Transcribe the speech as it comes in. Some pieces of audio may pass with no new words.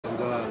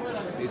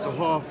the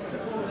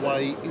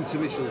halfway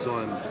intermission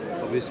time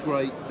of this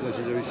great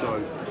legendary show.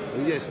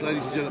 And yes,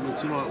 ladies and gentlemen,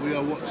 tonight we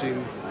are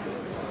watching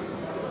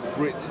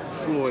Brit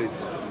Floyd.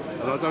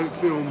 And I don't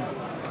film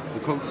the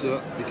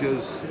concert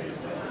because...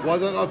 Why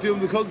don't I film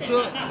the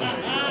concert?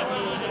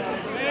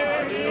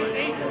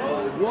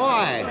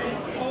 Why?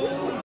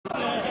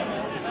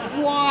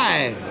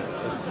 Why?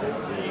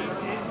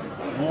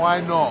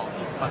 Why not?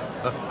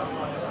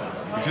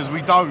 Because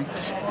we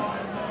don't.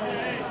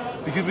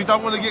 Because we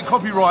don't want to get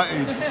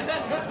copyrighted.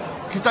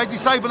 Because they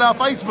disable our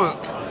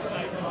Facebook.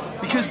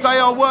 Because they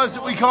are words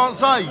that we can't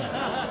say.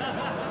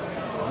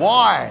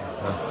 Why?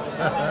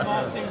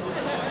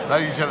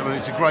 Ladies and gentlemen,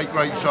 it's a great,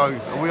 great show.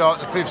 And we are at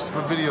the Cliffs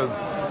Pavilion.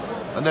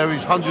 And there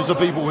is hundreds of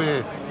people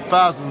here,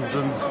 thousands,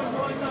 and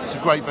it's a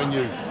great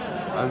venue.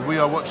 And we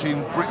are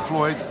watching Brit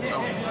Floyd.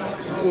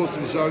 It's an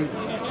awesome show.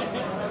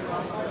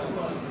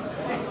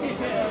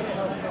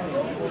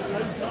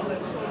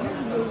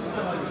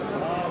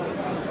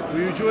 Were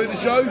you enjoying the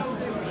show?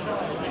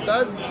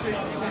 Dan?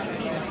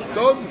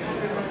 Don?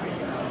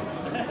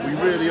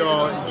 We really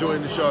are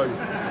enjoying the show.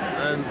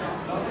 And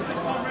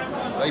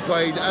they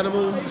played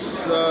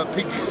Animals,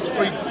 Pigs,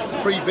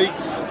 Free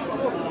Pigs.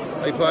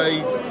 They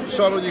played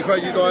Shine On You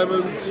Crazy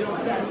Diamonds.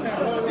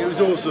 It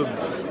was awesome.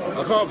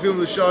 I can't film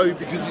the show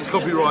because it's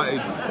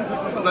copyrighted.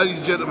 But ladies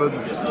and gentlemen,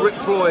 Brit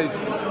Floyd,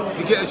 if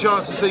you get a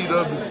chance to see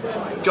them,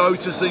 go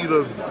to see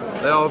them.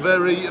 They are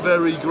very,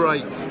 very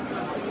great.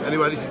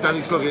 Anyway, this is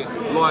Danny Sloggett,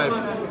 live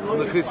from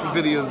the Cliffs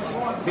Pavilions,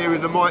 here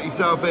in the mighty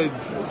Southend.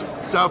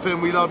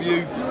 Southend, we love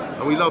you,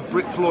 and we love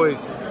Brit Floyd.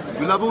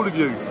 We love all of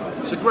you.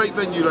 It's a great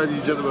venue, ladies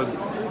and gentlemen.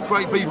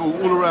 Great people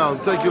all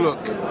around. Take a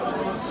look.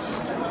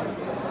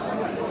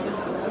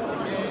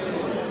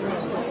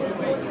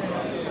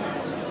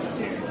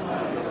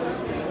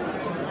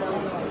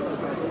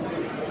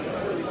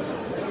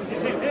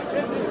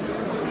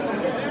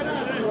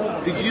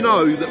 Did you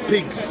know that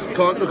pigs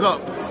can't look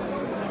up?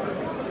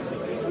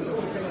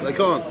 They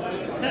can't.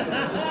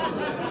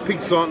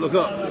 Pigs can't look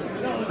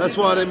up. That's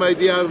why they made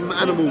the album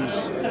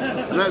Animals.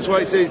 And that's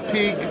why it says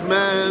pig,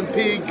 man,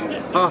 pig,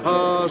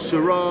 haha,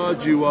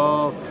 charade you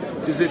are.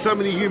 Because there's so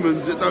many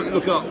humans that don't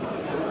look up.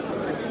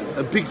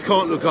 And pigs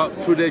can't look up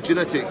through their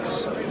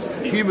genetics.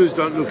 Humans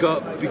don't look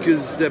up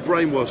because they're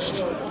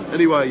brainwashed.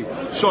 Anyway,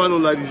 shine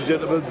on, ladies and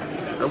gentlemen.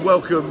 And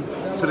welcome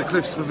to the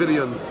Cliffs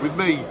Pavilion with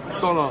me,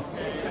 Donna,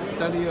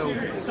 Danielle,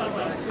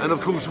 and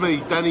of course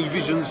me, Danny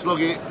Vision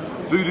Sloggett.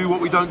 Do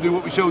what we don't do,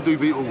 what we shall do,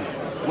 people.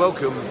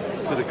 Welcome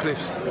to the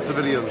Cliffs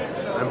Pavilion.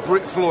 And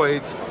Brit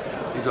Floyd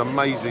is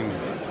amazing.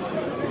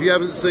 If you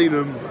haven't seen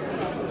them,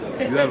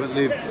 you haven't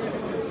lived.